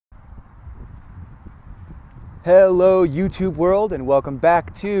Hello YouTube world, and welcome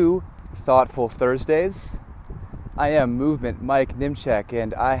back to Thoughtful Thursdays. I am Movement Mike Niemchak,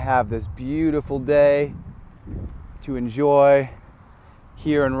 and I have this beautiful day to enjoy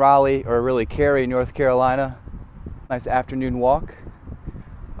here in Raleigh, or really Cary, North Carolina. Nice afternoon walk.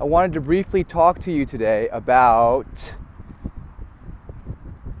 I wanted to briefly talk to you today about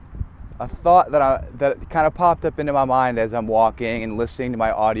a thought that kind of popped up into my mind as I'm walking and listening to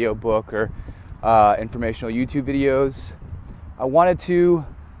my audiobook or informational YouTube videos. I wanted to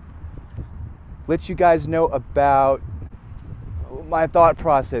let you guys know about what my thought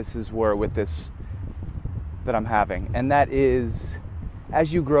processes were with this that I'm having, and that is,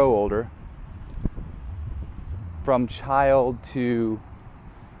 as you grow older, from child to,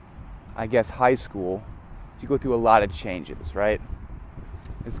 I guess, high school, you go through a lot of changes, right?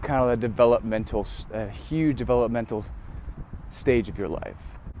 It's kind of a huge developmental stage of your life.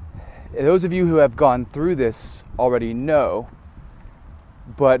 Those of you who have gone through this already know,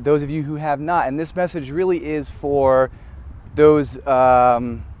 but those of you who have not, and this message really is for those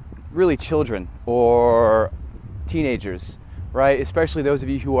really children or teenagers, right? Especially those of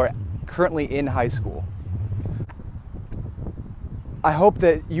you who are currently in high school. I hope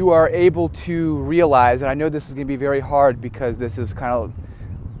that you are able to realize, and I know this is going to be very hard because this is kind of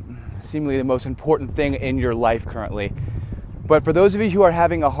seemingly the most important thing in your life currently. But for those of you who are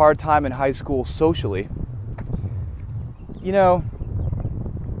having a hard time in high school socially, you know,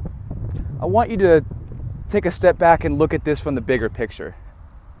 I want you to take a step back and look at this from the bigger picture,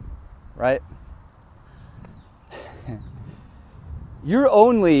 right? You're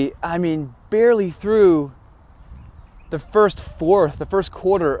only, barely through the first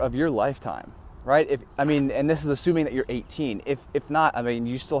quarter of your lifetime, right? And this is assuming that you're 18. If not,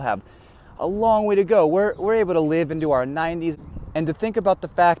 you still have a long way to go. We're able to live into our 90s, and to think about the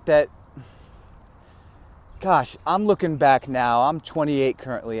fact that, gosh, I'm looking back now. I'm 28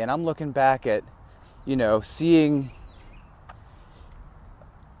 currently, and I'm looking back at, seeing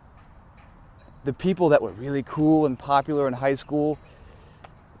the people that were really cool and popular in high school.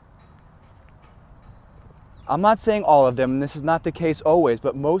 I'm not saying all of them, and this is not the case always,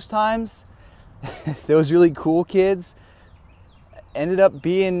 but most times, those really cool kids ended up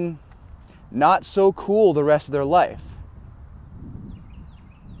being not so cool the rest of their life.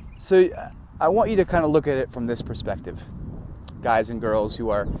 So I want you to kind of look at it from this perspective. Guys and girls who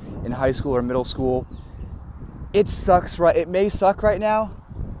are in high school or middle school, it sucks, right? It may suck right now,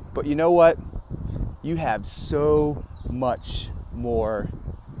 but you know what? You have so much more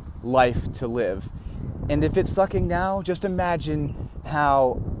life to live. And if it's sucking now, just imagine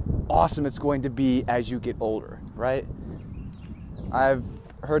how awesome it's going to be as you get older, right? I've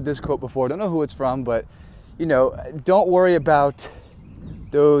heard this quote before, don't know who it's from, but don't worry about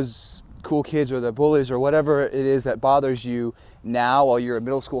those cool kids or the bullies or whatever it is that bothers you now while you're in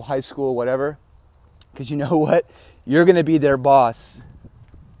middle school, high school, whatever, because you know what? You're going to be their boss,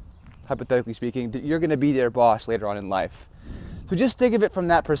 hypothetically speaking. You're going to be their boss later on in life. So just think of it from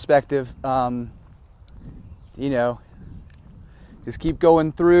that perspective. Just keep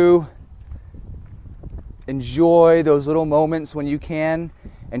going through, enjoy those little moments when you can,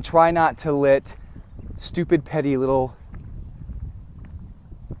 and try not to let stupid, petty little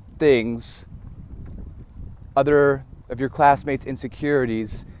things, other of your classmates'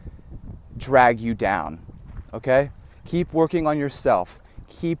 insecurities, drag you down, okay? Keep working on yourself.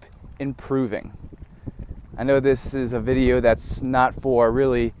 Keep improving. I know this is a video that's not for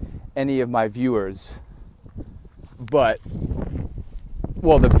really any of my viewers, but,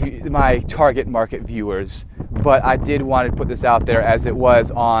 well, my target market viewers, but I did want to put this out there as it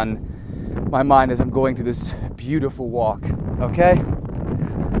was on my mind as I'm going through this beautiful walk, okay?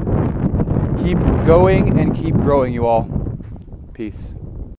 Keep going and keep growing, you all. Peace.